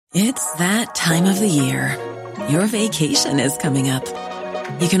It's that time of the year. Your vacation is coming up.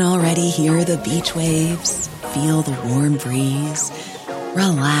 You can already hear the beach waves, feel the warm breeze,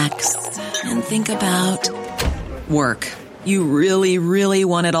 relax, and think about work. You really, really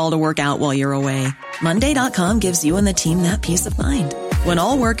want it all to work out while you're away. Monday.com gives you and the team that peace of mind. When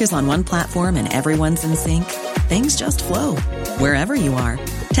all work is on one platform and everyone's in sync, things just flow. Wherever you are,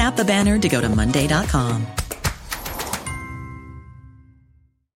 tap the banner to go to Monday.com.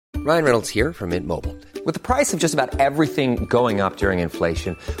 Ryan Reynolds here from Mint Mobile. With the price of just about everything going up during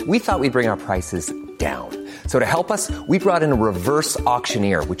inflation, we thought we'd bring our prices down. So to help us, we brought in a reverse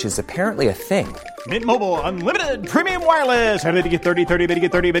auctioneer, which is apparently a thing. Mint Mobile Unlimited Premium Wireless. How to get 30, 30, bit to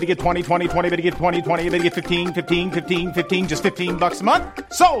get 30, bit to get 20, 20, 20, bit to get 20, 20, bit to get 15, 15, 15, 15, just $15 a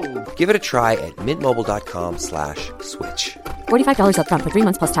month? Sold! Give it a try at mintmobile.com/switch. $45 up front for 3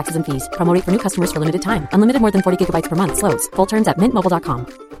 months plus taxes and fees. Promo rate for new customers for limited time. Unlimited more than 40 gigabytes per month. Slows full terms at mintmobile.com.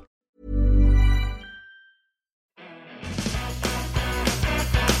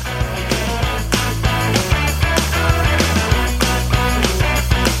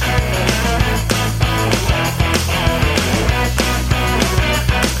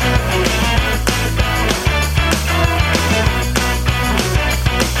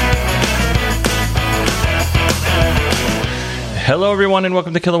 Hello, everyone, and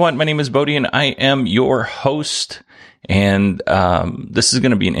welcome to Kilowatt. My name is Bodie, and I am your host. And this is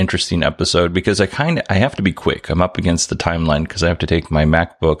going to be an interesting episode because I have to be quick. I'm up against the timeline because I have to take my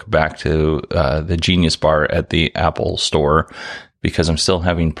MacBook back to the Genius Bar at the Apple Store because I'm still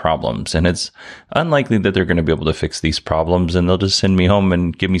having problems. And it's unlikely that they're going to be able to fix these problems, and they'll just send me home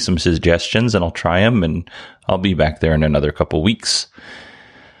and give me some suggestions, and I'll try them, and I'll be back there in another couple weeks.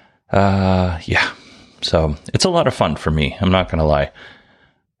 Yeah. So it's a lot of fun for me. I'm not going to lie.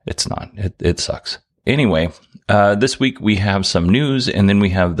 It's not. It sucks. Anyway, this week we have some news, and then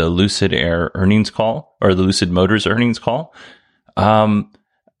we have the Lucid Air earnings call, or the Lucid Motors earnings call. I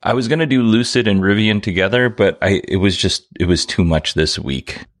was going to do Lucid and Rivian together, but it was too much this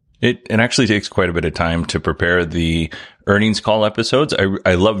week. It actually takes quite a bit of time to prepare the earnings call episodes.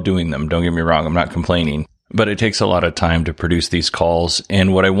 I love doing them. Don't get me wrong. I'm not complaining. But it takes a lot of time to produce these calls.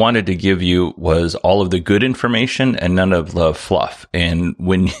 And what I wanted to give you was all of the good information and none of the fluff. And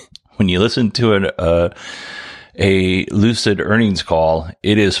when you listen to a Lucid earnings call,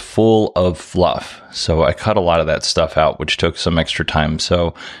 it is full of fluff. So I cut a lot of that stuff out, which took some extra time.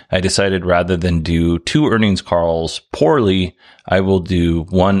 So I decided rather than do 2 earnings calls poorly, I will do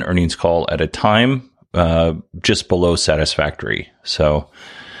 1 earnings call at a time, just below satisfactory. So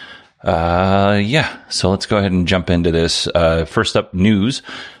so let's go ahead and jump into this. First up, news.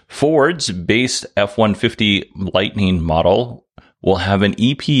 Ford's base F-150 Lightning model will have an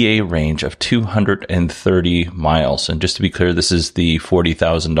EPA range of 230 miles. And just to be clear, this is the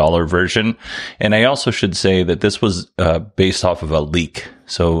 $40,000 version. And I also should say that this was based off of a leak.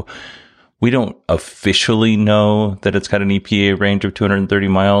 So we don't officially know that it's got an EPA range of 230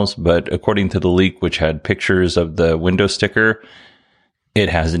 miles, but according to the leak, which had pictures of the window sticker, it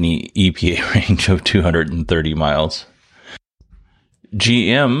has an EPA range of 230 miles.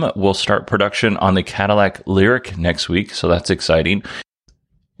 GM will start production on the Cadillac Lyriq next week, so that's exciting.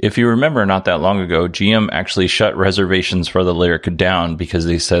 If you remember, not that long ago, GM actually shut reservations for the Lyriq down because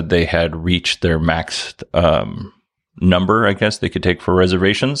they said they had reached their max number, I guess, they could take for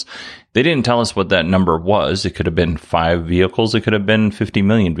reservations. They didn't tell us what that number was. It could have been 5 vehicles. It could have been 50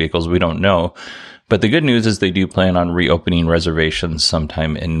 million vehicles. We don't know. But the good news is they do plan on reopening reservations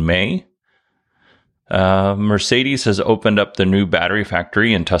sometime in May. Mercedes has opened up the new battery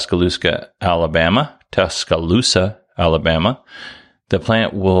factory in Tuscaloosa, Alabama. The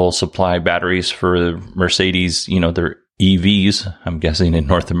plant will supply batteries for Mercedes, their EVs, I'm guessing in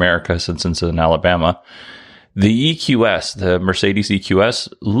North America since it's in Alabama. The EQS, the Mercedes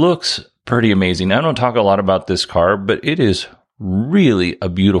EQS, looks pretty amazing. I don't talk a lot about this car, but it is really a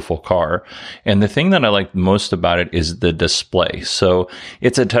beautiful car. And the thing that I like most about it is the display. So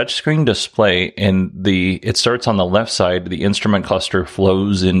it's a touchscreen display, and it starts on the left side. The instrument cluster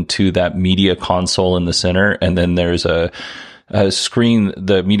flows into that media console in the center. And then there's a screen.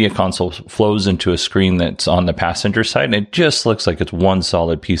 The media console flows into a screen that's on the passenger side. And it just looks like it's one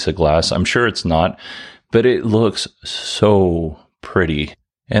solid piece of glass. I'm sure it's not, but it looks so pretty.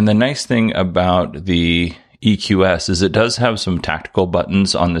 And the nice thing about the EQS is it does have some tactical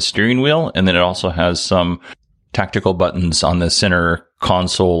buttons on the steering wheel, and then it also has some tactical buttons on the center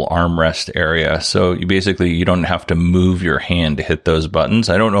console armrest area. So you don't have to move your hand to hit those buttons.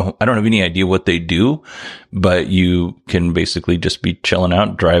 I don't have any idea what they do, but you can basically just be chilling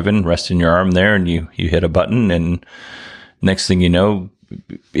out, driving, resting your arm there, and you hit a button, and next thing you know,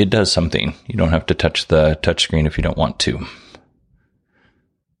 it does something. You don't have to touch the touchscreen if you don't want to.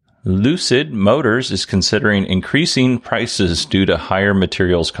 Lucid Motors is considering increasing prices due to higher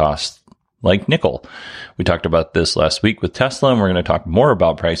materials costs, like nickel. We talked about this last week with Tesla, and we're going to talk more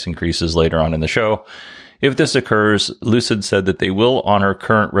about price increases later on in the show. If this occurs, Lucid said that they will honor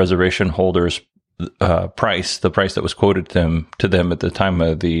current reservation holders' price, the price that was quoted to them at the time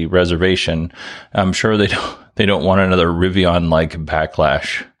of the reservation. I'm sure they don't want another Rivian-like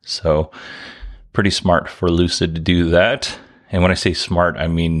backlash. So pretty smart for Lucid to do that. And when I say smart, I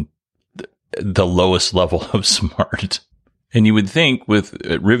mean the lowest level of smart. And you would think with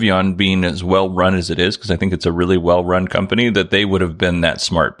Rivian being as well run as it is, because I think it's a really well run company, that they would have been that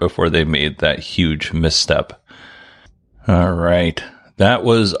smart before they made that huge misstep. All right. That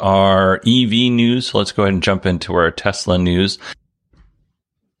was our EV news. So let's go ahead and jump into our Tesla news.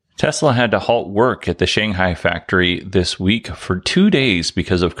 Tesla had to halt work at the Shanghai factory this week for 2 days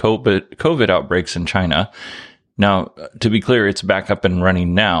because of COVID outbreaks in China. Now, to be clear, it's back up and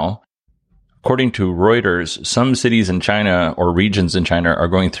running now. According to Reuters, some cities in China or regions in China are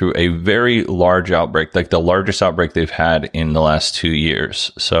going through a very large outbreak, like the largest outbreak they've had in the last 2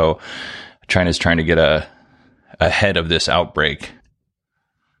 years. So China's trying to get ahead of this outbreak.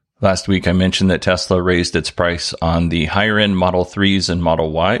 Last week, I mentioned that Tesla raised its price on the higher-end Model 3s and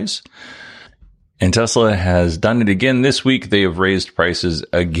Model Ys. And Tesla has done it again this week. They have raised prices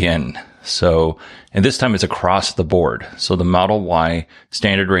again. So, and this time it's across the board. So the Model Y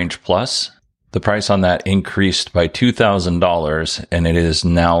Standard Range Plus, the price on that increased by $2,000, and it is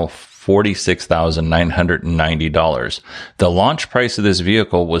now $46,990. The launch price of this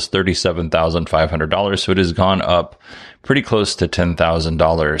vehicle was $37,500, so it has gone up pretty close to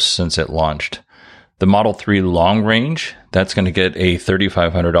 $10,000 since it launched. The Model 3 Long Range, that's going to get a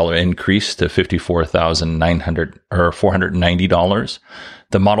 $3,500 increase to $54,900 or $490.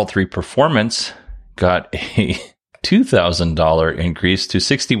 The Model 3 Performance got a $2,000 increase to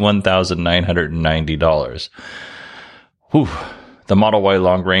 $61,990. Whew. The Model Y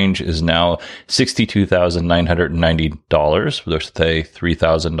Long Range is now $62,990 with a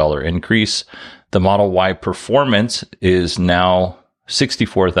 $3,000 increase. The Model Y Performance is now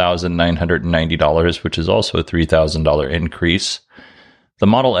 $64,990, which is also a $3,000 increase. The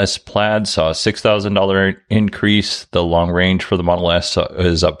Model S Plaid saw a $6,000 increase. The long range for the Model S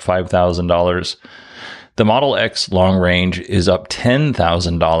is up $5,000. The Model X long range is up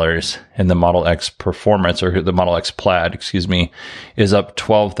 $10,000, and the Model X Performance, or the Model X Plaid, is up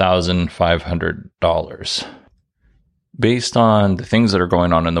 $12,500. Based on the things that are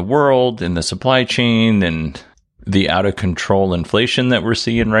going on in the world, in the supply chain, and the out-of-control inflation that we're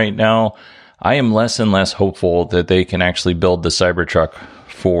seeing right now, I am less and less hopeful that they can actually build the Cybertruck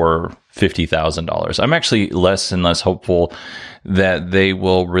for $50,000. I'm actually less and less hopeful that they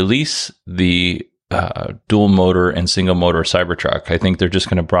will release the dual motor and single motor Cybertruck. I think they're just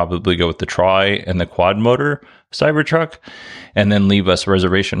going to probably go with the tri and the quad motor Cybertruck, and then leave us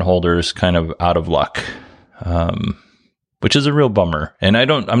reservation holders kind of out of luck, which is a real bummer. And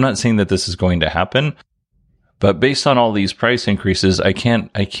I'm not saying that this is going to happen, but based on all these price increases, I can't,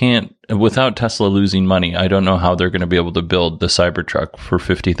 without Tesla losing money, I don't know how they're going to be able to build the Cybertruck for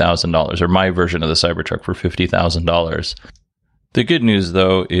 $50,000, or my version of the Cybertruck for $50,000. The good news,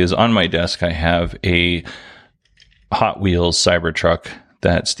 though, is on my desk, I have a Hot Wheels Cybertruck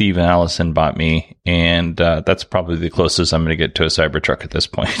that Steve and Allison bought me, and that's probably the closest I'm going to get to a Cybertruck at this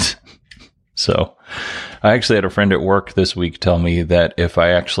point. So I actually had a friend at work this week tell me that if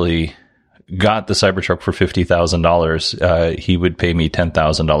I actually got the Cybertruck for $50,000, he would pay me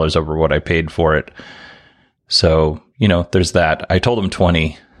 $10,000 over what I paid for it. So, there's that. I told him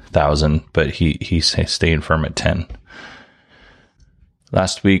 $20,000, but he's staying firm at $10,000.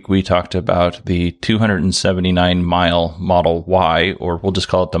 Last week, we talked about the 279-mile Model Y, or we'll just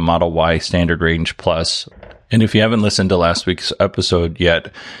call it the Model Y Standard Range Plus. And if you haven't listened to last week's episode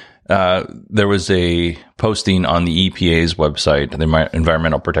yet, there was a posting on the EPA's website, the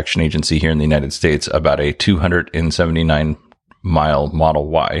Environmental Protection Agency here in the United States, about a 279-mile Model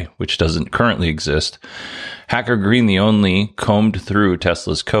Y, which doesn't currently exist. Hacker Green the Only combed through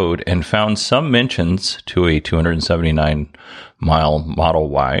Tesla's code and found some mentions to a 279-mile Model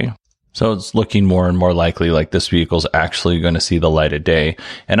Y. So it's looking more and more likely like this vehicle's actually going to see the light of day.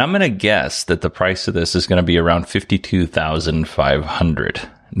 And I'm going to guess that the price of this is going to be around $52,500.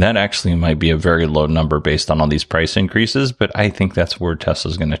 That actually might be a very low number based on all these price increases, but I think that's where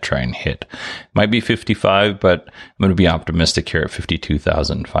Tesla's going to try and hit. Might be $55,000, but I'm going to be optimistic here at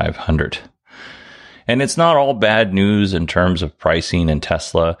 $52,500. And it's not all bad news in terms of pricing in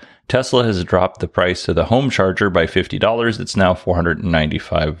Tesla. Tesla has dropped the price of the home charger by $50. It's now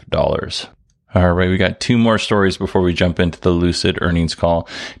 $495. All right, we got two more stories before we jump into the Lucid earnings call.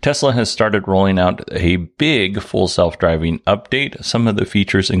 Tesla has started rolling out a big full self-driving update. Some of the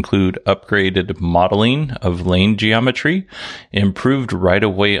features include upgraded modeling of lane geometry, improved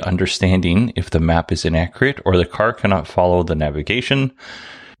right-of-way understanding if the map is inaccurate or the car cannot follow the navigation.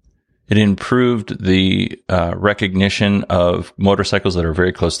 It improved the recognition of motorcycles that are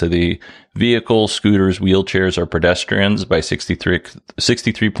very close to the vehicle, scooters, wheelchairs, or pedestrians by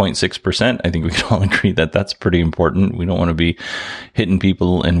 63.6%. I think we can all agree that that's pretty important. We don't want to be hitting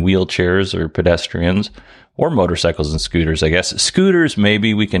people in wheelchairs or pedestrians or motorcycles and scooters, I guess. Scooters,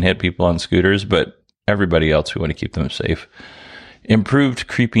 maybe we can hit people on scooters, but everybody else, we want to keep them safe. Improved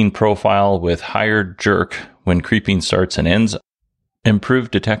creeping profile with higher jerk when creeping starts and ends. Improved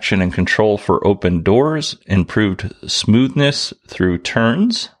detection and control for open doors, improved smoothness through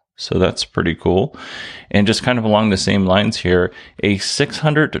turns. So that's pretty cool. And just kind of along the same lines here, a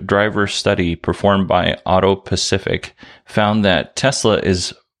 600 driver study performed by Auto Pacific found that Tesla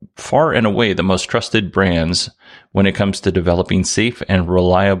is far and away the most trusted brands when it comes to developing safe and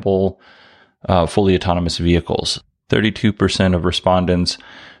reliable fully autonomous vehicles. 32% of respondents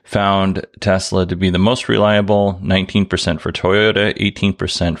found Tesla to be the most reliable, 19% for Toyota,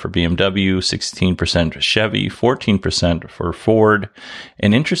 18% for BMW, 16% Chevy, 14% for Ford.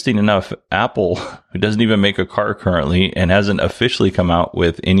 And interesting enough, Apple, who doesn't even make a car currently and hasn't officially come out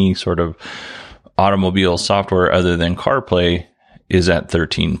with any sort of automobile software other than CarPlay, is at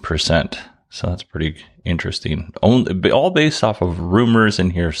 13%. So that's pretty interesting. All based off of rumors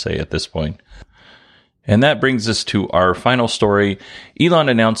and hearsay at this point. And that brings us to our final story. Elon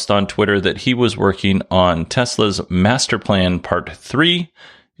announced on Twitter that he was working on Tesla's Master Plan Part 3.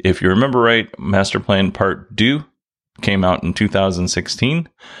 If you remember right, Master Plan Part 2 came out in 2016.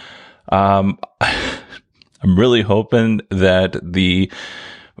 I'm really hoping that the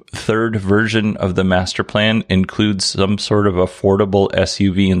third version of the Master Plan includes some sort of affordable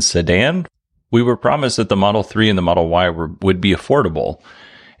SUV and sedan. We were promised that the Model 3 and the Model Y would be affordable.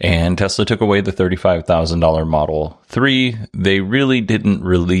 And Tesla took away the $35,000 Model 3. They really didn't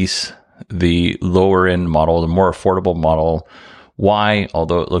release the lower end model, the more affordable Model Y,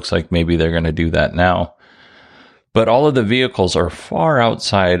 although it looks like maybe they're going to do that now. But all of the vehicles are far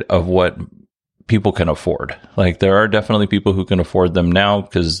outside of what people can afford. Like, there are definitely people who can afford them now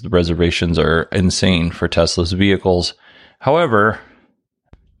because the reservations are insane for Tesla's vehicles. However,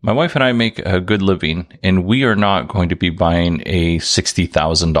 my wife and I make a good living, and we are not going to be buying a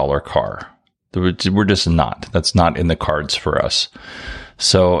 $60,000 car. We're just not. That's not in the cards for us.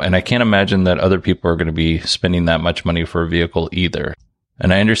 So, and I can't imagine that other people are going to be spending that much money for a vehicle either.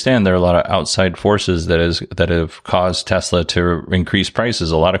 And I understand there are a lot of outside forces that have caused Tesla to increase prices.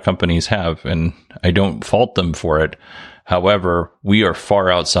 A lot of companies have, and I don't fault them for it. However, we are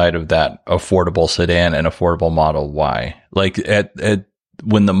far outside of that affordable sedan and affordable Model Y. Like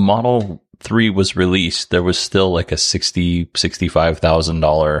when the Model 3 was released, there was still like a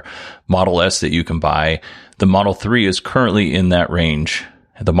 $65,000 Model S that you can buy. The Model 3 is currently in that range.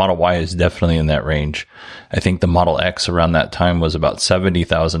 The Model Y is definitely in that range. I think the Model X around that time was about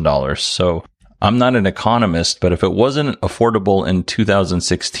 $70,000. So I'm not an economist, but if it wasn't affordable in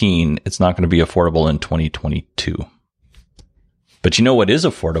 2016, it's not going to be affordable in 2022. But you know what is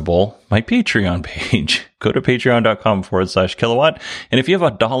affordable? My Patreon page. Go to patreon.com/kilowatt. And if you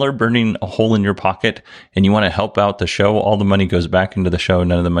have $1 burning a hole in your pocket and you want to help out the show, all the money goes back into the show.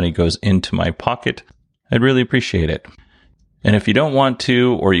 None of the money goes into my pocket. I'd really appreciate it. And if you don't want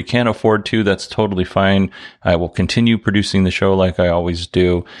to, or you can't afford to, that's totally fine. I will continue producing the show like I always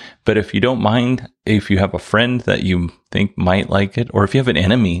do. But if you don't mind, if you have a friend that you think might like it, or if you have an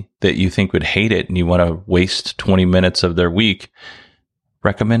enemy that you think would hate it and you want to waste 20 minutes of their week,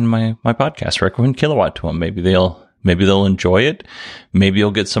 recommend my podcast, recommend Kilowatt to them. Maybe they'll enjoy it. Maybe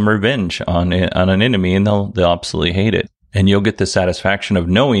you'll get some revenge on an enemy and they'll absolutely hate it. And you'll get the satisfaction of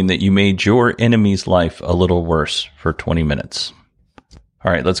knowing that you made your enemy's life a little worse for 20 minutes.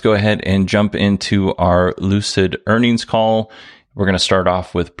 All right, let's go ahead and jump into our Lucid earnings call. We're going to start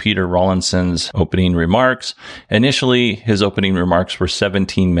off with Peter Rawlinson's opening remarks. Initially, his opening remarks were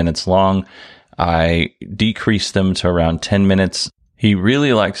 17 minutes long. I decreased them to around 10 minutes. He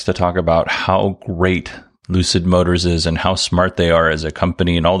really likes to talk about how great Lucid Motors is and how smart they are as a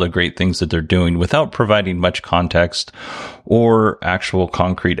company and all the great things that they're doing without providing much context or actual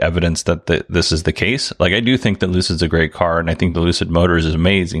concrete evidence that this is the case. Like, I do think that Lucid's a great car, and I think the Lucid Motors is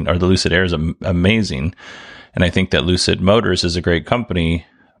amazing, or the Lucid Air is amazing. And I think that Lucid Motors is a great company,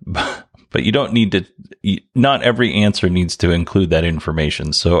 but you don't need to, not every answer needs to include that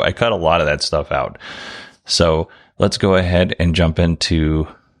information. So I cut a lot of that stuff out. So let's go ahead and jump into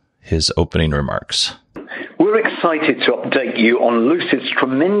his opening remarks. We're excited to update you on Lucid's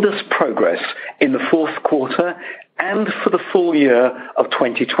tremendous progress in the fourth quarter and for the full year of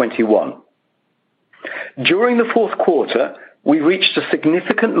 2021. During the fourth quarter, we reached a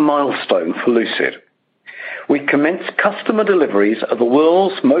significant milestone for Lucid. We commenced customer deliveries of the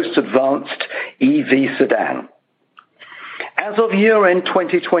world's most advanced EV sedan. As of year-end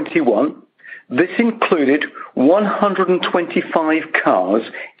 2021, this included 125 cars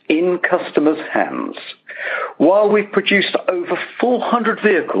in customers' hands, while we've produced over 400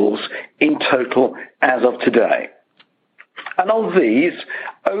 vehicles in total as of today. And of these,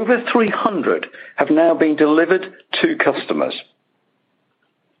 over 300 have now been delivered to customers.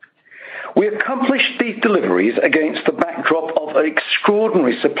 We accomplished these deliveries against the backdrop of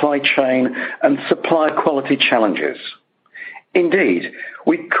extraordinary supply chain and supplier quality challenges. Indeed,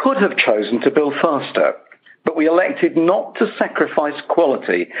 we could have chosen to build faster, but we elected not to sacrifice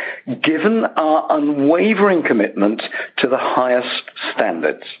quality given our unwavering commitment to the highest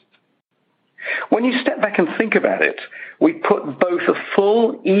standards. When you step back and think about it, we put both a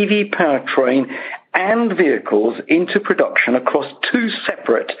full EV powertrain and vehicles into production across two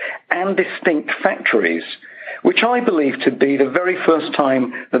separate and distinct factories, which I believe to be the very first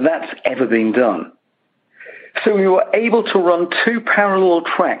time that that's ever been done. So we were able to run two parallel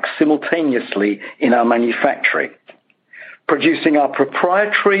tracks simultaneously in our manufacturing, producing our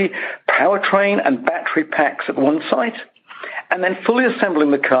proprietary powertrain and battery packs at one site, and then fully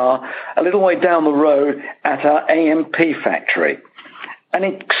assembling the car a little way down the road at our AMP factory. An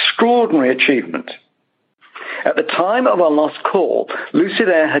extraordinary achievement. At the time of our last call, Lucid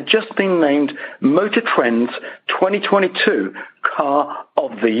Air had just been named Motor Trend's 2022 Car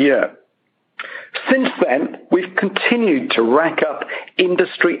of the Year. Since then, we've continued to rack up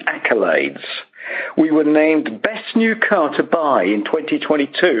industry accolades. We were named Best New Car to Buy in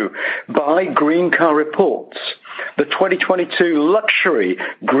 2022 by Green Car Reports, the 2022 Luxury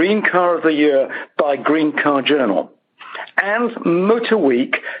Green Car of the Year by Green Car Journal, and Motor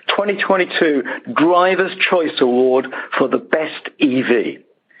Week 2022 Driver's Choice Award for the Best EV.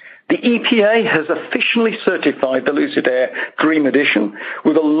 The EPA has officially certified the Lucid Air Dream Edition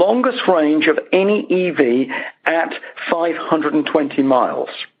with the longest range of any EV at 520 miles.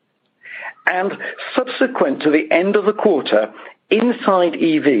 And subsequent to the end of the quarter, Inside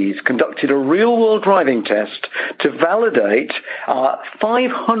EVs conducted a real-world driving test to validate our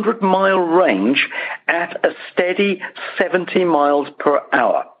 500-mile range at a steady 70 miles per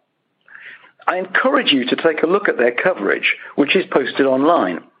hour. I encourage you to take a look at their coverage, which is posted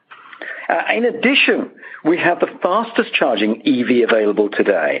online. In addition, we have the fastest charging EV available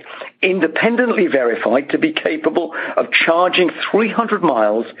today, independently verified to be capable of charging 300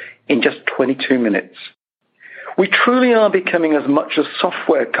 miles in just 22 minutes. We truly are becoming as much a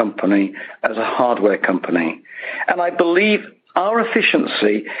software company as a hardware company, and I believe our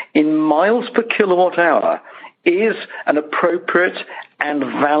efficiency in miles per kilowatt hour is an appropriate and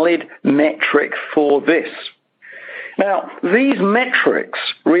valid metric for this. Now, these metrics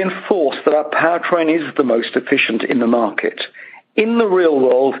reinforce that our powertrain is the most efficient in the market, in the real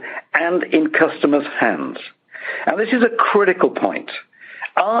world, and in customers' hands. And this is a critical point.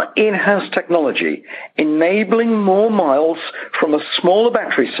 Our in-house technology, enabling more miles from a smaller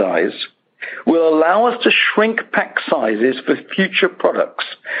battery size, will allow us to shrink pack sizes for future products,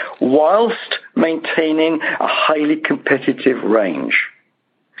 whilst maintaining a highly competitive range.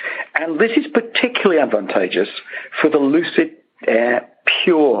 And this is particularly advantageous for the Lucid Air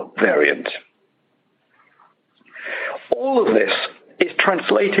Pure variant. All of this is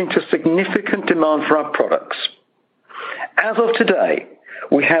translating to significant demand for our products. As of today,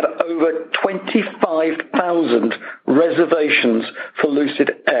 we had over 25,000 reservations for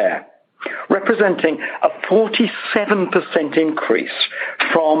Lucid Air, representing a 47% increase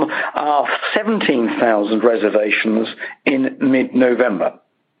from our 17,000 reservations in mid-November.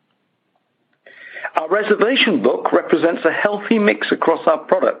 Our reservation book represents a healthy mix across our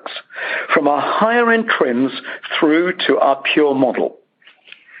products, from our higher-end trims through to our Pure model.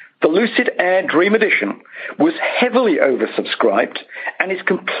 The Lucid Air Dream Edition was heavily oversubscribed and is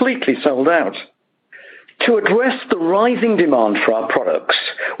completely sold out. To address the rising demand for our products,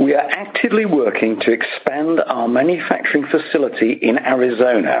 we are actively working to expand our manufacturing facility in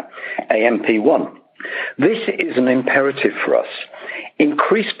Arizona, AMP1. This is an imperative for us.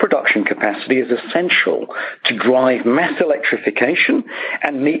 Increased production capacity is essential to drive mass electrification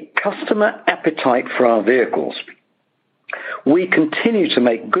and meet customer appetite for our vehicles. we continue to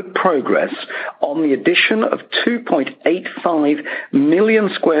make good progress on the addition of 2.85 million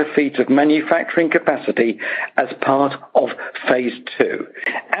square feet of manufacturing capacity as part of Phase 2.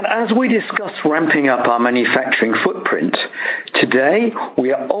 And as we discuss ramping up our manufacturing footprint, today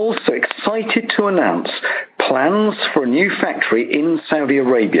we are also excited to announce plans for a new factory in Saudi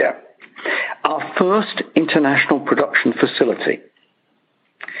Arabia, our first international production facility.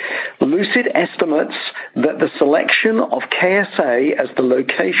 Lucid estimates that the selection of KSA as the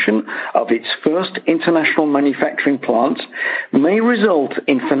location of its first international manufacturing plant may result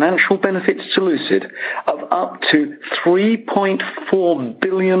in financial benefits to Lucid of up to $3.4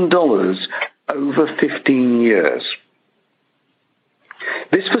 billion over 15 years.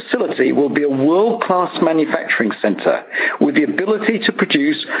 This facility will be a world-class manufacturing center with the ability to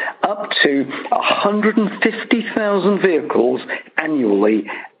produce up to 150,000 vehicles annually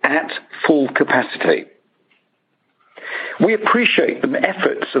at full capacity. We appreciate the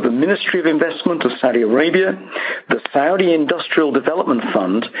efforts of the Ministry of Investment of Saudi Arabia, the Saudi Industrial Development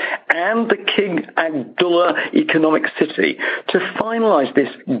Fund, and the King Abdullah Economic City to finalize this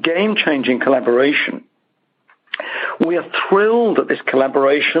game-changing collaboration. We are thrilled that this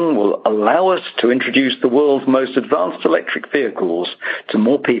collaboration will allow us to introduce the world's most advanced electric vehicles to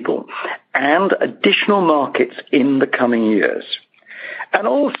more people and additional markets in the coming years, and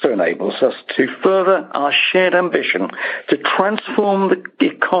also enables us to further our shared ambition to transform the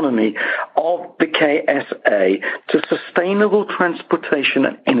economy of the KSA to sustainable transportation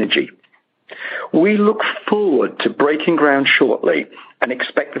and energy. We look forward to breaking ground shortly and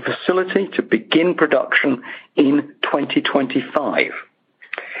expect the facility to begin production in 2025.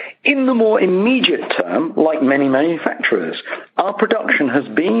 In the more immediate term, like many manufacturers, our production has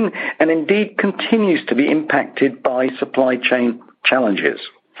been and indeed continues to be impacted by supply chain challenges.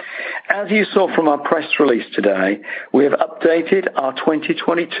 As you saw from our press release today, we have updated our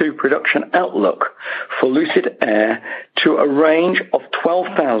 2022 production outlook for Lucid Air to a range of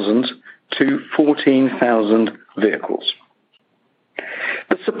 12,000 to 14,000 vehicles.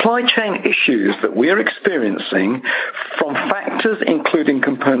 The supply chain issues that we are experiencing from factors including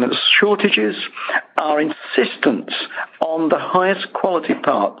component shortages, our insistence on the highest quality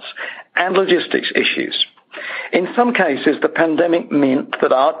parts, and logistics issues. In some cases, the pandemic meant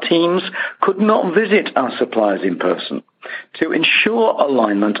that our teams could not visit our suppliers in person to ensure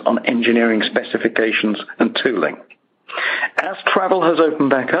alignment on engineering specifications and tooling. As travel has opened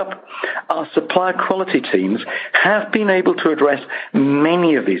back up, our supplier quality teams have been able to address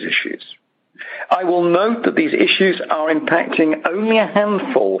many of these issues. I will note that these issues are impacting only a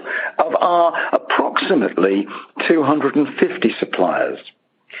handful of our approximately 250 suppliers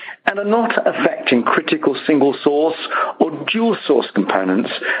and are not affecting critical single source or dual source components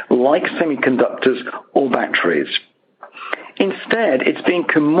like semiconductors or batteries. Instead, it's been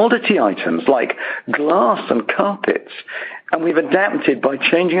commodity items like glass and carpets, and we've adapted by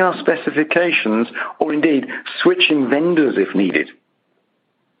changing our specifications or indeed switching vendors if needed.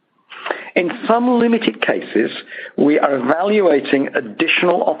 In some limited cases, we are evaluating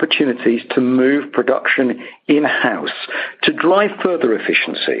additional opportunities to move production in-house to drive further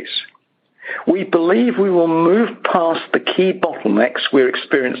efficiencies. We believe we will move past the key bottlenecks we're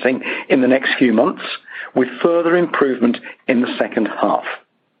experiencing in the next few months with further improvement in the second half.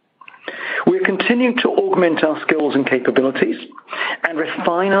 We're continuing to augment our skills and capabilities and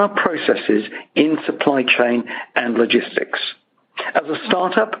refine our processes in supply chain and logistics. As a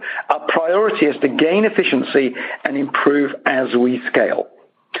startup, our priority is to gain efficiency and improve as we scale.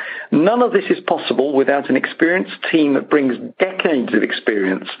 None of this is possible without an experienced team that brings decades of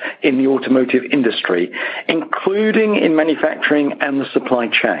experience in the automotive industry, including in manufacturing and the supply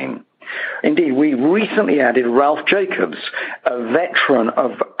chain. Indeed, we recently added Ralph Jacobs, a veteran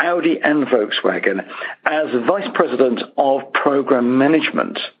of Audi and Volkswagen, as Vice President of Program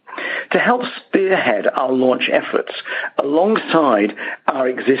Management to help spearhead our launch efforts alongside our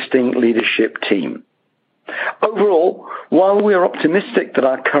existing leadership team. Overall, while we are optimistic that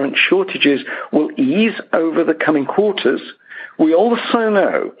our current shortages will ease over the coming quarters, we also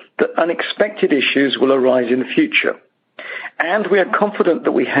know that unexpected issues will arise in the future. And we are confident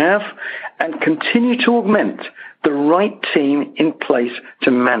that we have and continue to augment the right team in place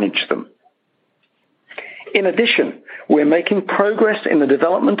to manage them. In addition, we're making progress in the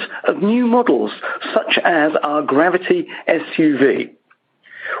development of new models, such as our Gravity SUV.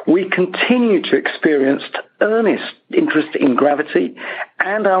 We continue to experience earnest interest in Gravity,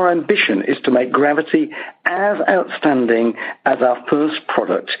 and our ambition is to make Gravity as outstanding as our first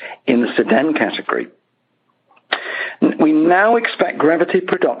product in the sedan category. We now expect Gravity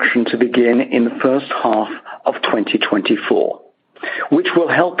production to begin in the first half of 2024, which will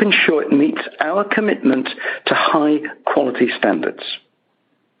help ensure it meets our commitment to high quality standards.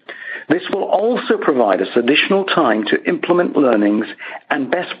 This will also provide us additional time to implement learnings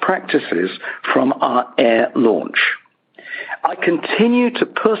and best practices from our Air launch. I continue to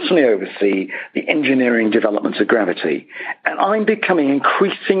personally oversee the engineering development of Gravity, and I'm becoming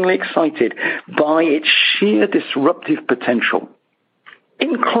increasingly excited by its sheer disruptive potential.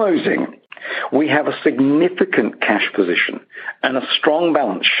 In closing, we have a significant cash position and a strong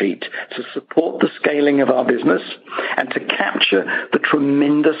balance sheet to support the scaling of our business and to capture the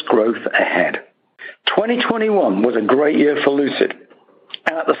tremendous growth ahead. 2021 was a great year for Lucid,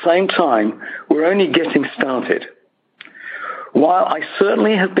 and at the same time, we're only getting started. While I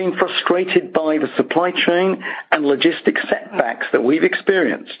certainly have been frustrated by the supply chain and logistics setbacks that we've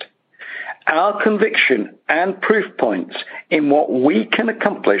experienced, our conviction and proof points in what we can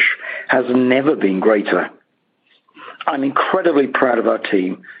accomplish has never been greater. I'm incredibly proud of our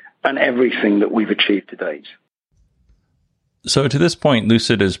team and everything that we've achieved to date. So to this point,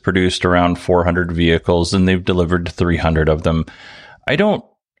 Lucid has produced around 400 vehicles and they've delivered 300 of them. I don't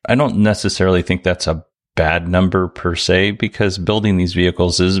necessarily think that's a bad number per se, because building these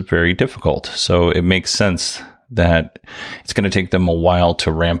vehicles is very difficult. So it makes sense that it's going to take them a while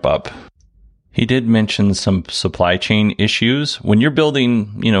to ramp up. He did mention some supply chain issues. When you're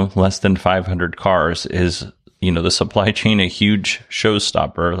building, less than 500 cars, is, the supply chain a huge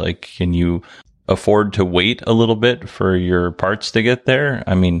showstopper? Like, can you afford to wait a little bit for your parts to get there?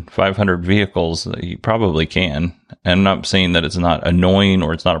 I mean, 500 vehicles, you probably can. And I'm not saying that it's not annoying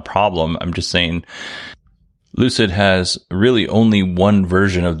or it's not a problem. I'm just saying Lucid has really only one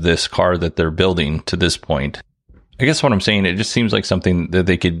version of this car that they're building to this point. I guess what I'm saying, it just seems like something that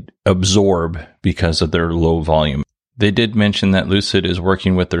they could absorb because of their low volume. They did mention that Lucid is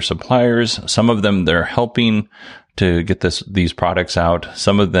working with their suppliers. Some of them, they're helping to get these products out.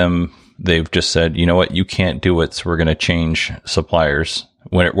 Some of them, they've just said, you know what, you can't do it, so we're going to change suppliers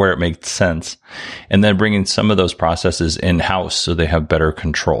where it makes sense. And then bringing some of those processes in-house so they have better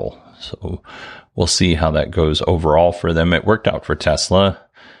control. So we'll see how that goes overall for them. It worked out for Tesla.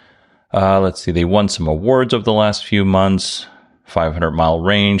 Let's see. They won some awards over the last few months. 500-mile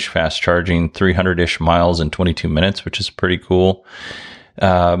range, fast charging, 300-ish miles in 22 minutes, which is pretty cool.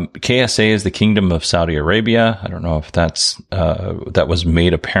 KSA is the Kingdom of Saudi Arabia. I don't know if that was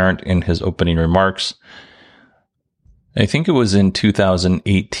made apparent in his opening remarks. I think it was in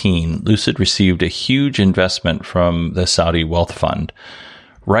 2018, Lucid received a huge investment from the Saudi Wealth Fund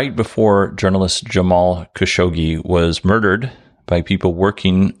right before journalist Jamal Khashoggi was murdered by people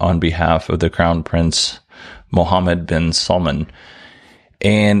working on behalf of the Crown Prince Mohammed bin Salman.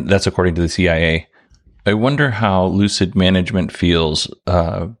 And that's according to the CIA. I wonder how Lucid management feels,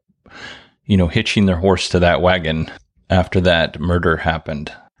 hitching their horse to that wagon after that murder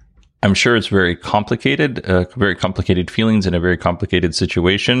happened. I'm sure it's very complicated feelings in a very complicated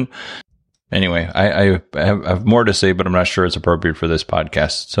situation. Anyway, I have more to say, but I'm not sure it's appropriate for this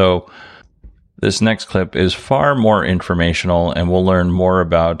podcast. So this next clip is far more informational, and we'll learn more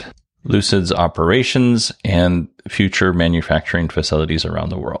about Lucid's operations and future manufacturing facilities around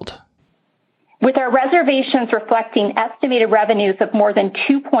the world. With our reservations reflecting estimated revenues of more than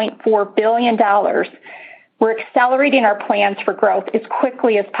 $2.4 billion, we're accelerating our plans for growth as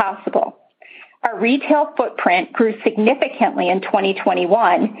quickly as possible. Our retail footprint grew significantly in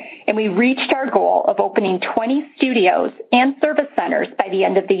 2021, and we reached our goal of opening 20 studios and service centers by the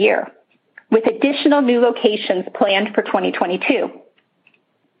end of the year, with additional new locations planned for 2022.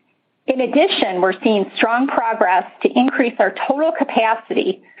 In addition, we're seeing strong progress to increase our total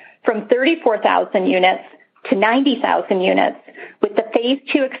capacity from 34,000 units to 90,000 units, with the Phase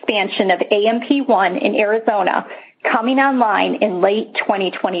 2 expansion of AMP1 in Arizona coming online in late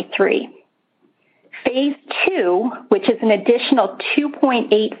 2023. Phase 2, which is an additional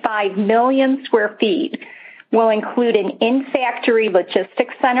 2.85 million square feet, will include an in-factory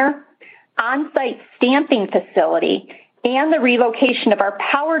logistics center, on-site stamping facility, and the relocation of our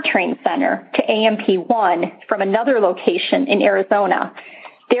powertrain center to AMP1 from another location in Arizona,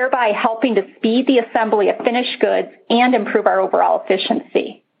 thereby helping to speed the assembly of finished goods and improve our overall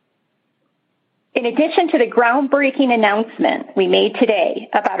efficiency. In addition to the groundbreaking announcement we made today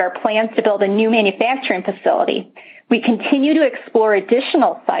about our plans to build a new manufacturing facility, we continue to explore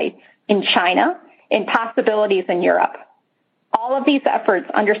additional sites in China and possibilities in Europe. All of these efforts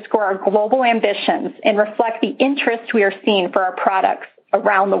underscore our global ambitions and reflect the interest we are seeing for our products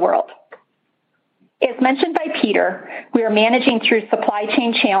around the world. As mentioned by Peter, we are managing through supply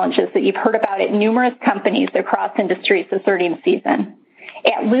chain challenges that you've heard about at numerous companies across industries this earnings season.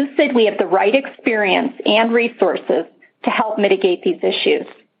 At Lucid, we have the right experience and resources to help mitigate these issues.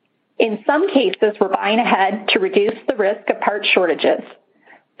 In some cases, we're buying ahead to reduce the risk of part shortages.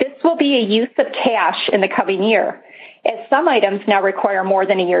 This will be a use of cash in the coming year, as some items now require more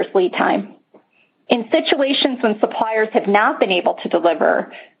than a year's lead time. In situations when suppliers have not been able to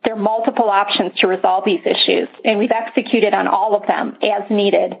deliver, there are multiple options to resolve these issues, and we've executed on all of them as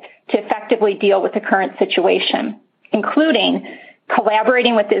needed to effectively deal with the current situation, including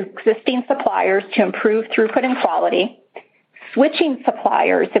collaborating with existing suppliers to improve throughput and quality, switching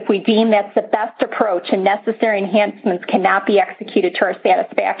suppliers if we deem that's the best approach and necessary enhancements cannot be executed to our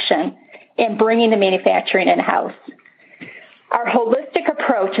satisfaction, and bringing the manufacturing in-house. Our holistic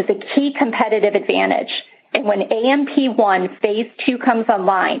approach is a key competitive advantage, and when AMP1 Phase 2 comes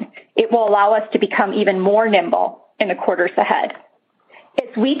online, it will allow us to become even more nimble in the quarters ahead.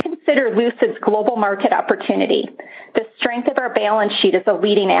 As we consider Lucid's global market opportunity, the strength of our balance sheet is a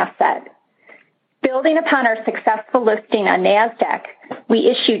leading asset. Building upon our successful listing on NASDAQ, we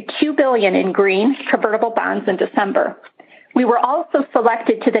issued $2 billion in green convertible bonds in December. We were also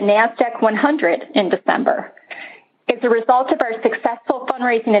selected to the NASDAQ 100 in December. As a result of our successful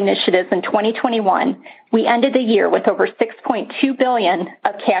fundraising initiatives in 2021, we ended the year with over $6.2 billion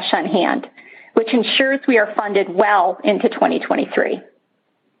of cash on hand, which ensures we are funded well into 2023.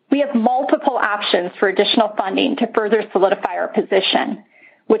 We have multiple options for additional funding to further solidify our position,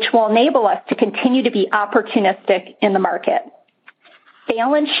 which will enable us to continue to be opportunistic in the market.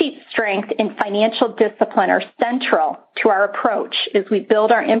 Balance sheet strength and financial discipline are central to our approach as we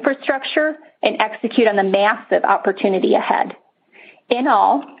build our infrastructure and execute on the massive opportunity ahead. In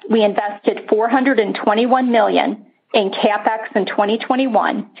all, we invested $421 million in CapEx in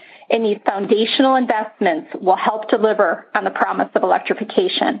 2021, and these foundational investments will help deliver on the promise of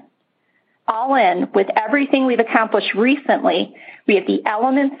electrification. All in, with everything we've accomplished recently, we have the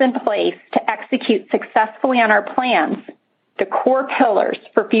elements in place to execute successfully on our plans, the core pillars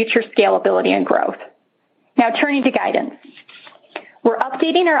for future scalability and growth. Now turning to guidance. We're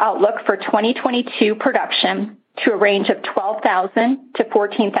updating our outlook for 2022 production to a range of 12,000 to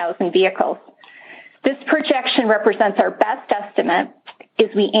 14,000 vehicles. This projection represents our best estimate as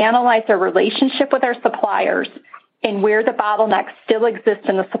we analyze our relationship with our suppliers and where the bottlenecks still exist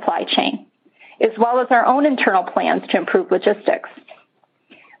in the supply chain, as well as our own internal plans to improve logistics.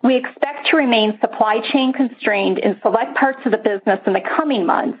 We expect to remain supply chain constrained in select parts of the business in the coming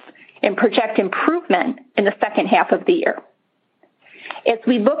months and project improvement in the second half of the year. As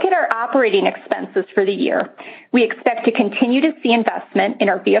we look at our operating expenses for the year, we expect to continue to see investment in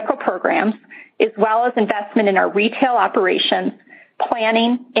our vehicle programs, as well as investment in our retail operations,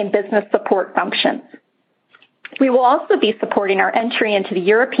 planning, and business support functions. We will also be supporting our entry into the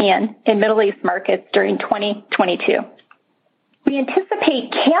European and Middle East markets during 2022. We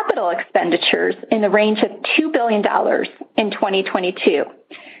anticipate capital expenditures in the range of $2 billion in 2022,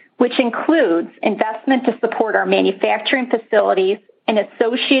 which includes investment to support our manufacturing facilities and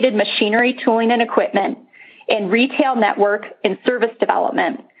associated machinery, tooling, and equipment, and retail network and service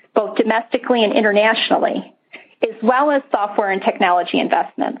development, both domestically and internationally, as well as software and technology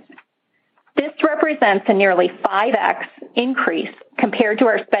investments. This represents a nearly 5x increase compared to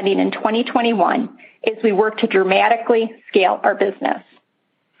our spending in 2021 as we work to dramatically scale our business.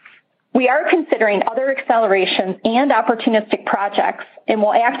 We are considering other accelerations and opportunistic projects and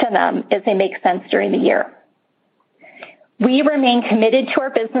will act on them as they make sense during the year. We remain committed to our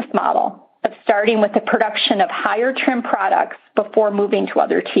business model of starting with the production of higher trim products before moving to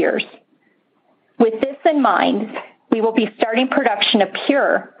other tiers. With this in mind, we will be starting production of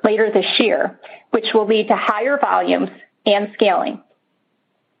Pure later this year, which will lead to higher volumes and scaling.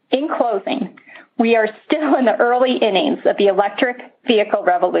 In closing, we are still in the early innings of the electric vehicle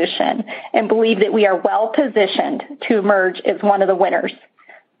revolution and believe that we are well positioned to emerge as one of the winners.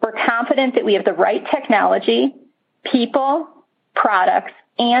 We're confident that we have the right technology, people, products,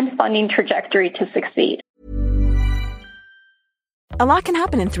 and funding trajectory to succeed. A lot can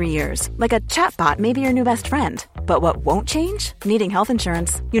happen in 3 years, like a chatbot may be your new best friend. But what won't change? Needing health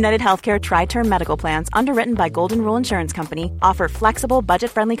insurance. United Healthcare Tri-Term Medical Plans, underwritten by Golden Rule Insurance Company, offer flexible,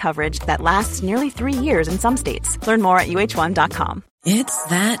 budget-friendly coverage that lasts nearly 3 years in some states. Learn more at uh1.com. It's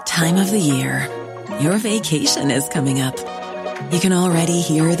that time of the year. Your vacation is coming up. You can already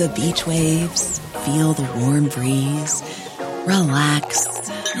hear the beach waves, feel the warm breeze, relax,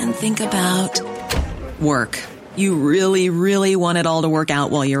 and think about work. You really, really want it all to work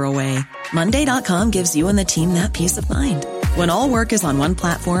out while you're away. Monday.com gives you and the team that peace of mind. When all work is on one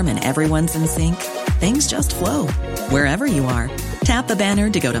platform and everyone's in sync, things just flow. Wherever you are, tap the banner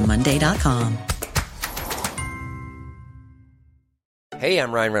to go to Monday.com. Hey,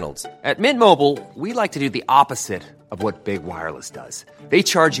 I'm Ryan Reynolds. At Mint Mobile, we like to do the opposite of what Big Wireless does. They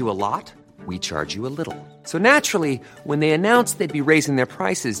charge you a lot, we charge you a little. So naturally, when they announced they'd be raising their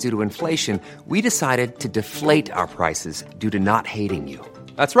prices due to inflation, we decided to deflate our prices due to not hating you.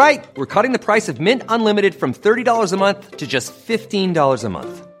 That's right. We're cutting the price of Mint Unlimited from $30 a month to just $15 a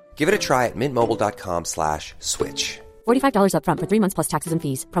month. Give it a try at mintmobile.com/switch. $45 up front for 3 months plus taxes and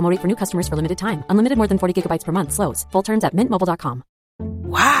fees. Promo rate for new customers for limited time. Unlimited more than 40 gigabytes per month slows. Full terms at mintmobile.com.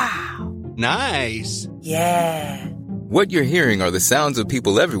 Wow. Nice. Yeah. What you're hearing are the sounds of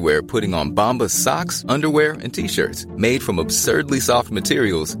people everywhere putting on Bombas socks, underwear, and T-shirts made from absurdly soft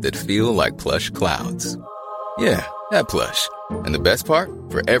materials that feel like plush clouds. Yeah, that plush. And the best part?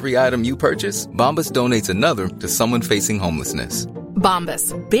 For every item you purchase, Bombas donates another to someone facing homelessness.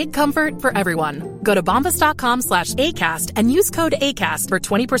 Bombas. Big comfort for everyone. Go to bombas.com/ACAST and use code ACAST for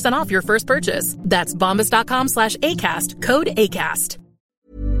 20% off your first purchase. That's bombas.com/ACAST. Code ACAST.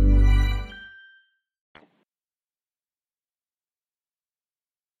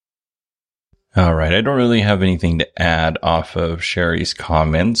 All right. I don't really have anything to add off of Sherry's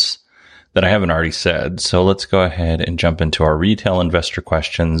comments that I haven't already said. So let's go ahead and jump into our retail investor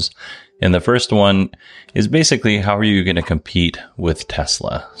questions. And the first one is basically, how are you going to compete with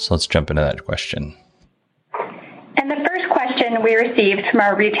Tesla? So let's jump into that question. And the first question we received from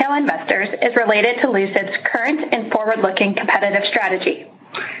our retail investors is related to Lucid's current and forward-looking competitive strategy.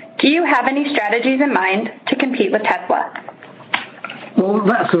 Do you have any strategies in mind to compete with Tesla? Well,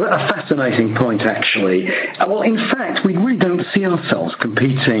 that's a fascinating point, actually. Well, in fact, we really don't see ourselves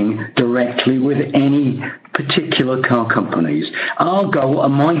competing directly with any particular car companies. Our goal,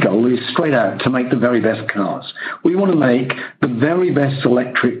 and my goal, is straight out to make the very best cars. We want to make the very best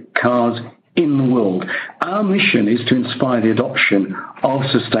electric cars in the world. Our mission is to inspire the adoption of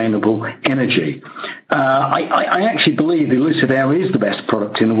sustainable energy. I actually believe the Lucid Air is the best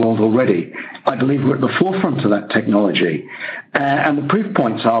product in the world already. I believe we're at the forefront of that technology. And the proof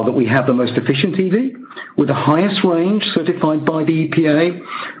points are that we have the most efficient EV with the highest range certified by the EPA.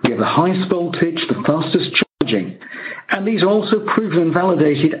 We have the highest voltage, the fastest charging. And these are also proven and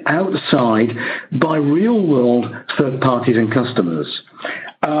validated outside by real-world third parties and customers.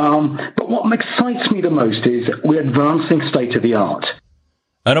 But what excites me the most is we're advancing state-of-the-art.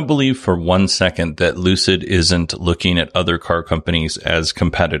 I don't believe for 1 second that Lucid isn't looking at other car companies as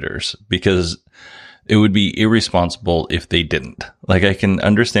competitors, because it would be irresponsible if they didn't. Like, I can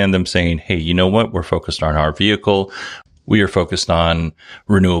understand them saying, hey, you know what? We're focused on our vehicle. We are focused on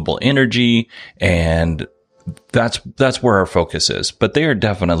renewable energy, and that's where our focus is. But they are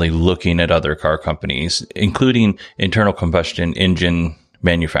definitely looking at other car companies, including internal combustion engine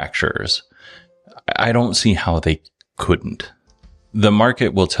manufacturers. I don't see how they couldn't. The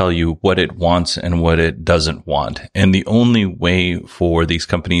market will tell you what it wants and what it doesn't want. And the only way for these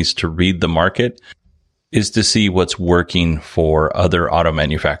companies to read the market is to see what's working for other auto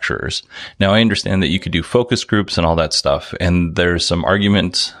manufacturers. Now, I understand that you could do focus groups and all that stuff. And there's some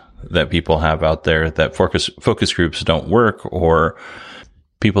arguments that people have out there that focus groups don't work, or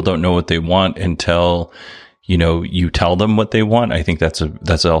people don't know what they want until, you know, you tell them what they want. I think that's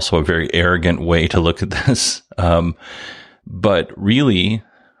also a very arrogant way to look at this. But really,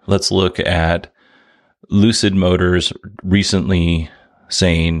 let's look at Lucid Motors recently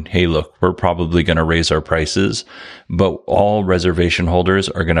saying, hey, look, we're probably going to raise our prices, but all reservation holders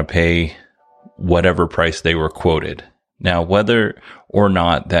are going to pay whatever price they were quoted. Now, whether or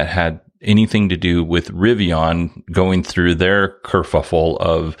not that had anything to do with Rivian going through their kerfuffle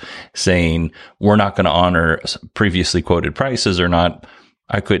of saying, we're not going to honor previously quoted prices or not,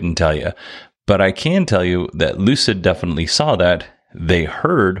 I couldn't tell you. But I can tell you that Lucid definitely saw that. They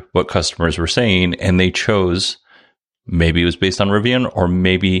heard what customers were saying, and they chose, maybe it was based on Rivian, or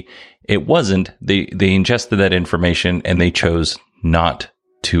maybe it wasn't. They ingested that information, and they chose not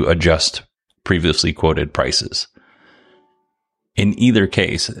to adjust previously quoted prices. In either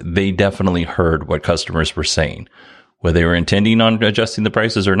case, they definitely heard what customers were saying. Whether they were intending on adjusting the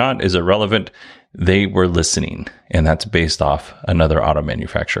prices or not is irrelevant. They were listening, and that's based off another auto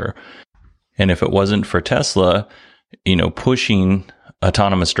manufacturer. And if it wasn't for Tesla, you know, pushing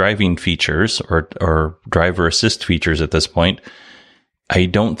autonomous driving features or driver assist features at this point, I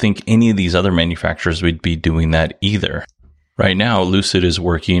don't think any of these other manufacturers would be doing that either. Right now, Lucid is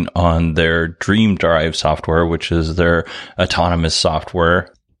working on their Dream Drive software, which is their autonomous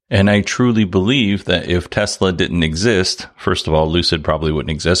software. And I truly believe that if Tesla didn't exist, first of all, Lucid probably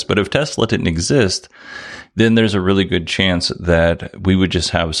wouldn't exist, but if Tesla didn't exist, then there's a really good chance that we would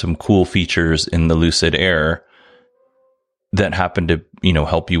just have some cool features in the Lucid Air that happen to, you know,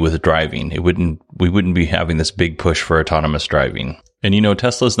 help you with driving. We wouldn't be having this big push for autonomous driving. And, you know,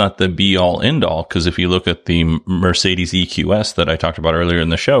 Tesla's not the be all end all, because if you look at the Mercedes EQS that I talked about earlier in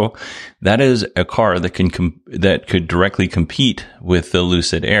the show, that is a car that that could directly compete with the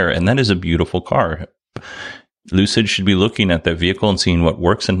Lucid Air. And that is a beautiful car. Lucid should be looking at that vehicle and seeing what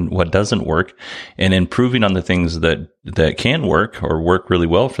works and what doesn't work, and improving on the things that can work or work really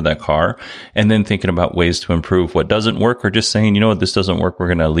well for that car, and then thinking about ways to improve what doesn't work, or just saying, you know what, this doesn't work, we're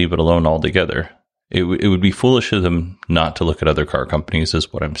going to leave it alone altogether. It would be foolish of them not to look at other car companies,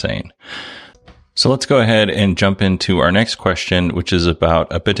 is what I'm saying. So let's go ahead and jump into our next question, which is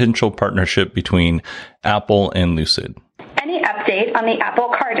about a potential partnership between Apple and Lucid. Any update on the Apple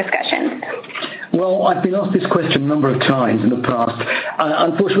Car discussion? Well, I've been asked this question a number of times in the past.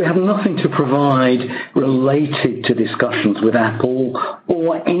 Unfortunately, we have nothing to provide related to discussions with Apple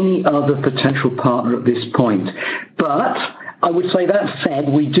or any other potential partner at this point. But I would say, that said,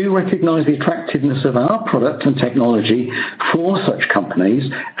 we do recognize the attractiveness of our product and technology for such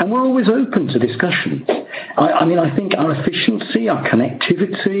companies, and we're always open to discussion. I think our efficiency, our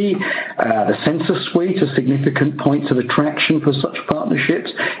connectivity, the sensor suite are significant points of attraction for such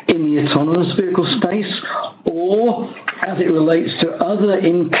partnerships in the autonomous vehicle space, or as it relates to other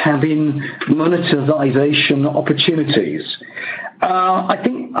in-cabin monetization opportunities. I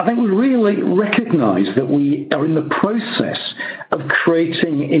think we really recognize that we are in the process of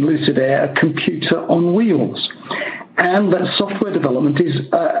creating in Lucid Air a computer on wheels, and that software development is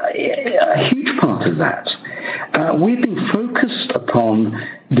a huge part of that. We've been focused upon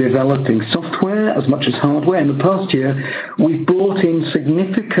developing software as much as hardware. In the past year, we've brought in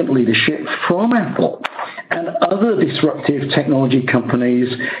significant leadership from Apple and other disruptive technology companies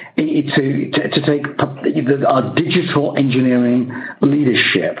to take our digital engineering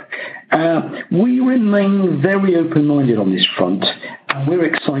leadership. We remain very open-minded on this front, and we're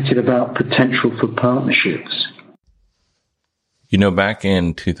excited about potential for partnerships. You know, back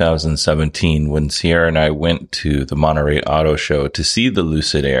in 2017, when Sierra and I went to the Monterey Auto Show to see the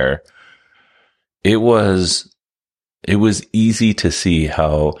Lucid Air, it was easy to see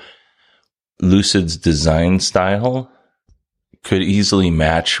how Lucid's design style could easily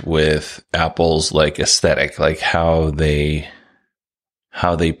match with Apple's like aesthetic, like how they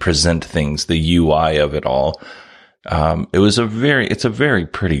present things, the UI of it all. It's a very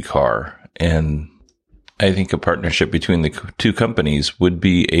pretty car, and I think a partnership between the two companies would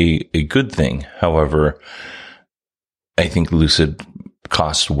be a good thing. However, I think Lucid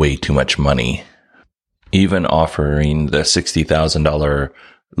costs way too much money. Even offering the $60,000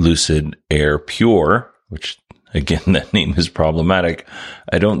 Lucid Air Pure, which again, that name is problematic,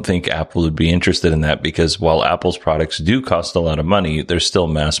 I don't think Apple would be interested in that, because while Apple's products do cost a lot of money, they're still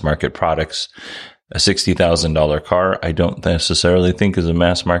mass market products. A $60,000 car, I don't necessarily think is a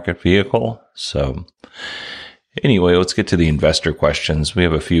mass market vehicle. So anyway, let's get to the investor questions. We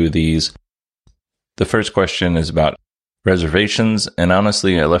have a few of these. The first question is about reservations. And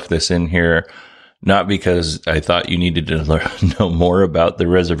honestly, I left this in here not because I thought you needed to know more about the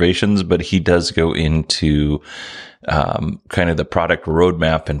reservations, but he does go into kind of the product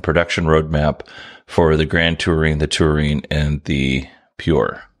roadmap and production roadmap for the Grand Touring, the Touring, and the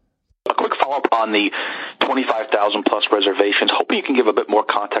Pure. A quick follow-up on the 25,000 plus reservations. Hoping you can give a bit more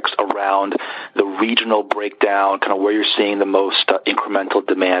context around the regional breakdown, kind of where you're seeing the most incremental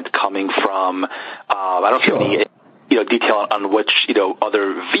demand coming from. I don't know if you have any detail on which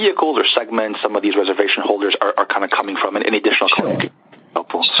other vehicles or segments some of these reservation holders are kind of coming from, and any additional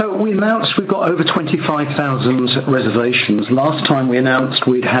helpful. So we announced we've got over 25,000 reservations. Last time we announced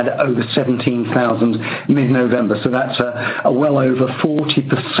we'd had over 17,000 mid-November, so that's a well over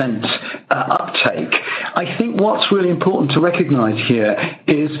 40% uptake. I think what's really important to recognize here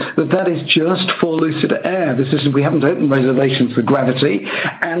is that is just for Lucid Air. We haven't opened reservations for Gravity,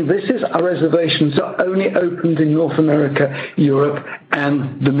 and this is our reservations are only opened in North America, Europe,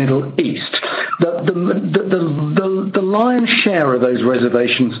 and the Middle East. The lion's share of those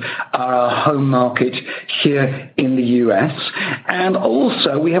reservations are our home market here in the US, and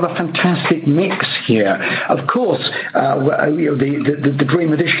also we have a fantastic mix here. Of course, the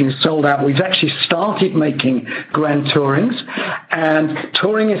Dream Edition is sold out. We've actually started making Grand Tourings, and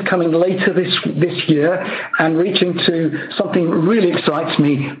Touring is coming later this year and reaching to something really excites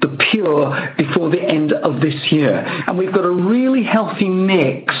me, the Pure, before the end of this year. And we've got a really healthy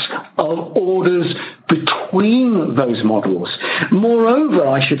mix of orders between those models. Moreover,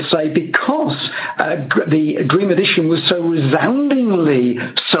 I should say, because the Dream Edition was so resoundingly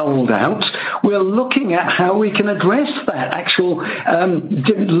sold out, we're looking at how we can address that actual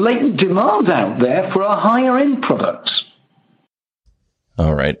latent demand out there for our higher-end products.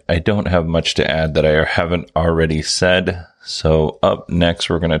 All right. I don't have much to add that I haven't already said, So up next,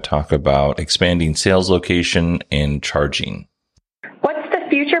 we're going to talk about expanding sales location and charging. What's the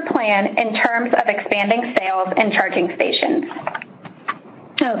future plan in terms of expanding sales and charging stations?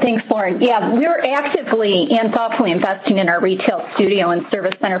 Oh, thanks, Lauren. Yeah, we're actively and thoughtfully investing in our retail studio and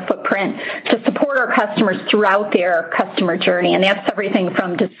service center footprint to support our customers throughout their customer journey. And that's everything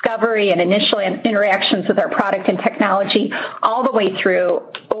from discovery and initial interactions with our product and technology all the way through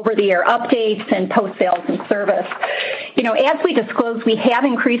over-the-air updates and post-sales and service. You know, as we disclosed, we have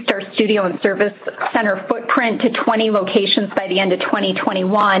increased our studio and service center footprint to 20 locations by the end of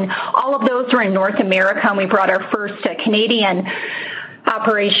 2021. All of those were in North America, and we brought our first Canadian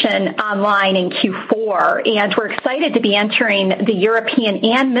operation online in Q4, and we're excited to be entering the European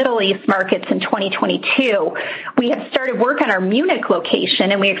and Middle East markets in 2022. We have started work on our Munich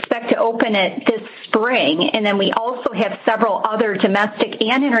location, and we expect to open it this spring, and then we also have several other domestic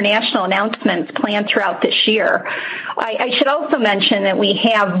and international announcements planned throughout this year. I should also mention that we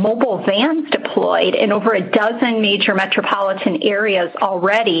have mobile vans deployed in over a dozen major metropolitan areas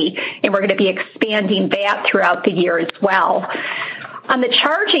already, and we're going to be expanding that throughout the year as well. On the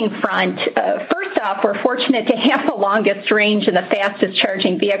charging front, first off, we're fortunate to have the longest range and the fastest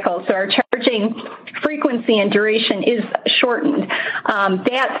charging vehicle, so our charging frequency and duration is shortened.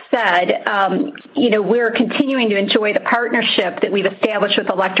 That said, we're continuing to enjoy the partnership that we've established with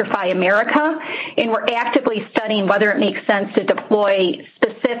Electrify America, and we're actively studying whether it makes sense to deploy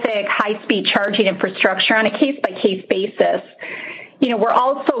specific high-speed charging infrastructure on a case-by-case basis. You know, we're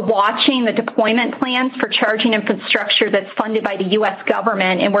also watching the deployment plans for charging infrastructure that's funded by the U.S.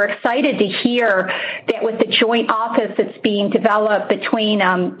 government, and we're excited to hear that with the joint office that's being developed between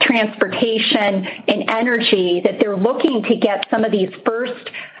transportation and energy, that they're looking to get some of these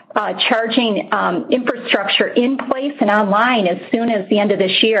first charging infrastructure in place and online as soon as the end of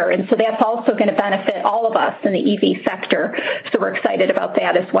this year. And so that's also going to benefit all of us in the EV sector. So we're excited about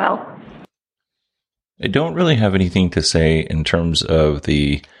that as well. I don't really have anything to say in terms of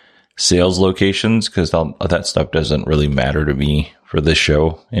the sales locations because that stuff doesn't really matter to me for this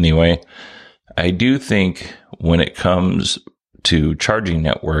show anyway. I do think when it comes to charging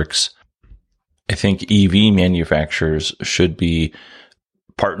networks, I think EV manufacturers should be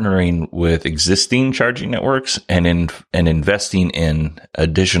partnering with existing charging networks and investing in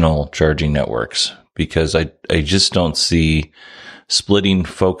additional charging networks because I just don't see splitting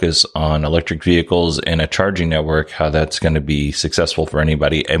focus on electric vehicles and a charging network, how that's going to be successful for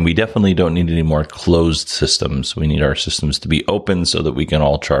anybody. And we definitely don't need any more closed systems. We need our systems to be open so that we can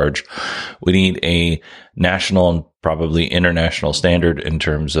all charge. We need a national and probably international standard in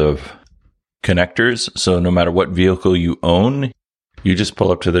terms of connectors. So no matter what vehicle you own, you just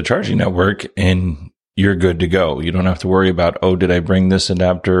pull up to the charging network and you're good to go. You don't have to worry about, oh, did I bring this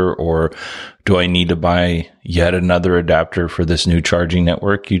adapter or do I need to buy yet another adapter for this new charging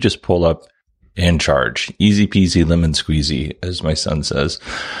network? You just pull up and charge. Easy peasy lemon squeezy, as my son says.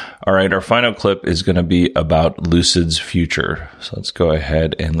 All right, our final clip is going to be about Lucid's future. So let's go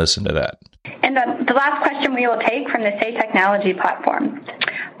ahead and listen to that. And the last question we will take from the Say Technology platform.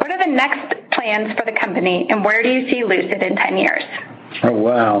 What are the next plans for the company and where do you see Lucid in 10 years? Oh,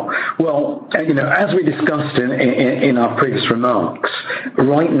 wow. Well, as we discussed in our previous remarks,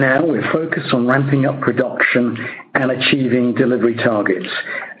 right now we're focused on ramping up production and achieving delivery targets.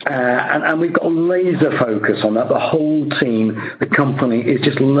 And we've got a laser focus on that. The whole team, the company is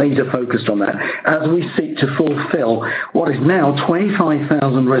just laser focused on that as we seek to fulfill what is now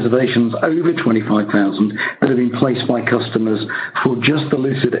 25,000 reservations, over 25,000 that have been placed by customers for just the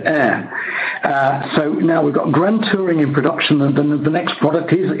Lucid Air. So now we've got Grand Touring in production, and then the next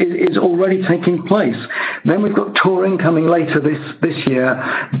product is already taking place. Then we've got Touring coming later this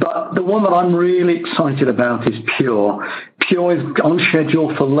year, but the one that I'm really excited about is Pure. Pure is on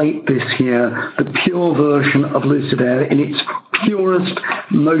schedule for late this year, the Pure version of Lucid Air in its purest,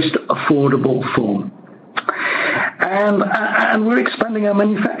 most affordable form. And we're expanding our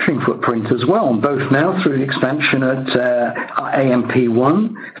manufacturing footprint as well, both now through the expansion at our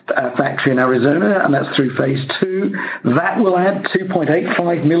AMP1 factory in Arizona, and that's through phase 2. That will add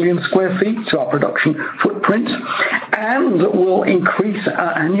 2.85 million square feet to our production footprint and will increase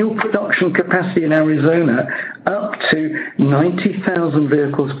our annual production capacity in Arizona up to 90,000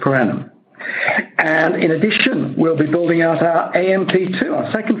 vehicles per annum. And in addition, we'll be building out our AMP2,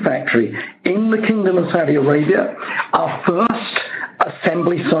 our second factory, in the Kingdom of Saudi Arabia, our first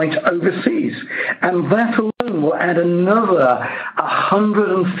assembly site overseas. And that alone will add another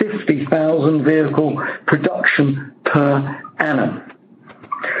 150,000 vehicle production per annum.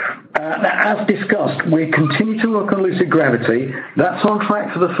 As discussed, we continue to work on Lucid Gravity. That's on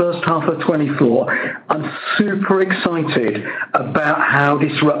track for the first half of 24. I'm super excited about how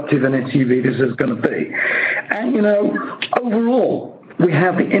disruptive an SUV this is going to be. And, you know, overall, we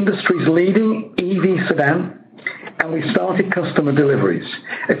have the industry's leading EV sedan, and we started customer deliveries.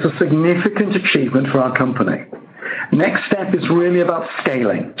 It's a significant achievement for our company. Next step is really about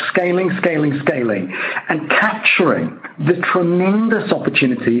scaling, and capturing the tremendous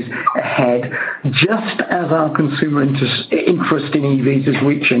opportunities ahead, just as our consumer interest in EVs is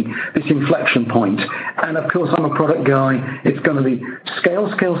reaching this inflection point. And of course, I'm a product guy. It's going to be scale,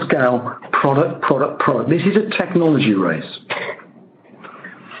 product. This is a technology race.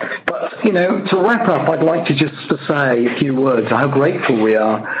 But, you know, to wrap up, I'd like to just say a few words how grateful we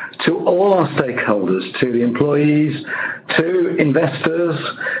are to all our stakeholders, to the employees, to investors,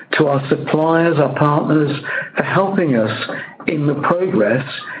 to our suppliers, our partners, for helping us in the progress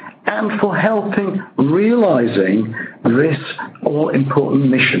and for helping realizing this all-important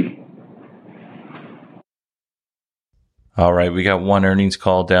mission. All right, we got one earnings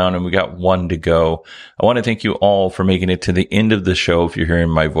call down and we got one to go. I want to thank you all for making it to the end of the show. If you're hearing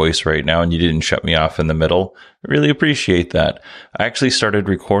my voice right now and you didn't shut me off in the middle, I really appreciate that. I actually started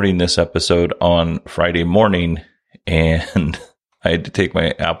recording this episode on Friday morning and I had to take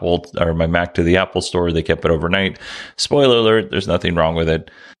my Mac to the Apple store. They kept it overnight. Spoiler alert, there's nothing wrong with it.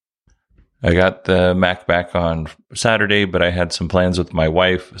 I got the Mac back on Saturday, but I had some plans with my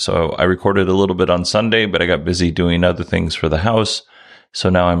wife. So I recorded a little bit on Sunday, but I got busy doing other things for the house. So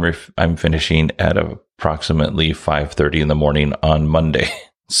now I'm finishing at approximately 5:30 in the morning on Monday.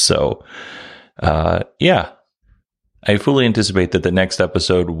 So, yeah, I fully anticipate that the next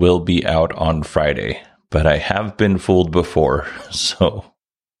episode will be out on Friday, but I have been fooled before. So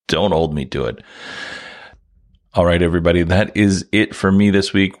don't hold me to it. All right, everybody, that is it for me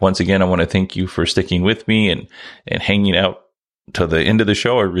this week. Once again, I want to thank you for sticking with me and hanging out to the end of the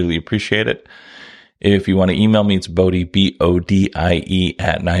show. I really appreciate it. If you want to email me, it's Bodie, BODIE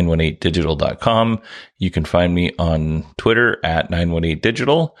at 918digital.com. You can find me on Twitter at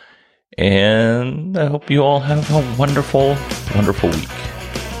 918digital. And I hope you all have a wonderful, wonderful week.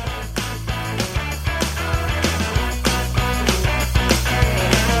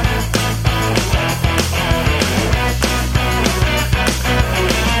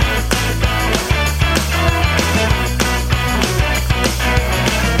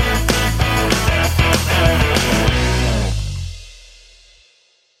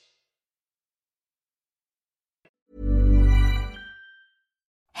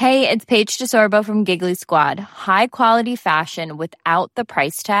 Hey, it's Paige DeSorbo from Giggly Squad. High quality fashion without the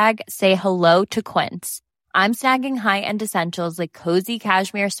price tag. Say hello to Quince. I'm snagging high-end essentials like cozy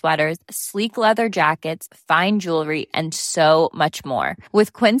cashmere sweaters, sleek leather jackets, fine jewelry, and so much more.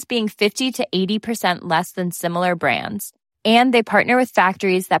 With Quince being 50 to 80% less than similar brands. And they partner with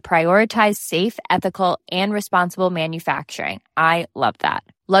factories that prioritize safe, ethical, and responsible manufacturing. I love that.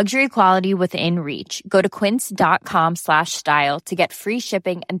 Luxury quality within reach. Go to quince.com/style to get free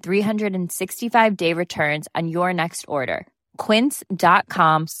shipping and 365-day returns on your next order.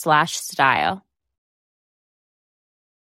 Quince.com/style.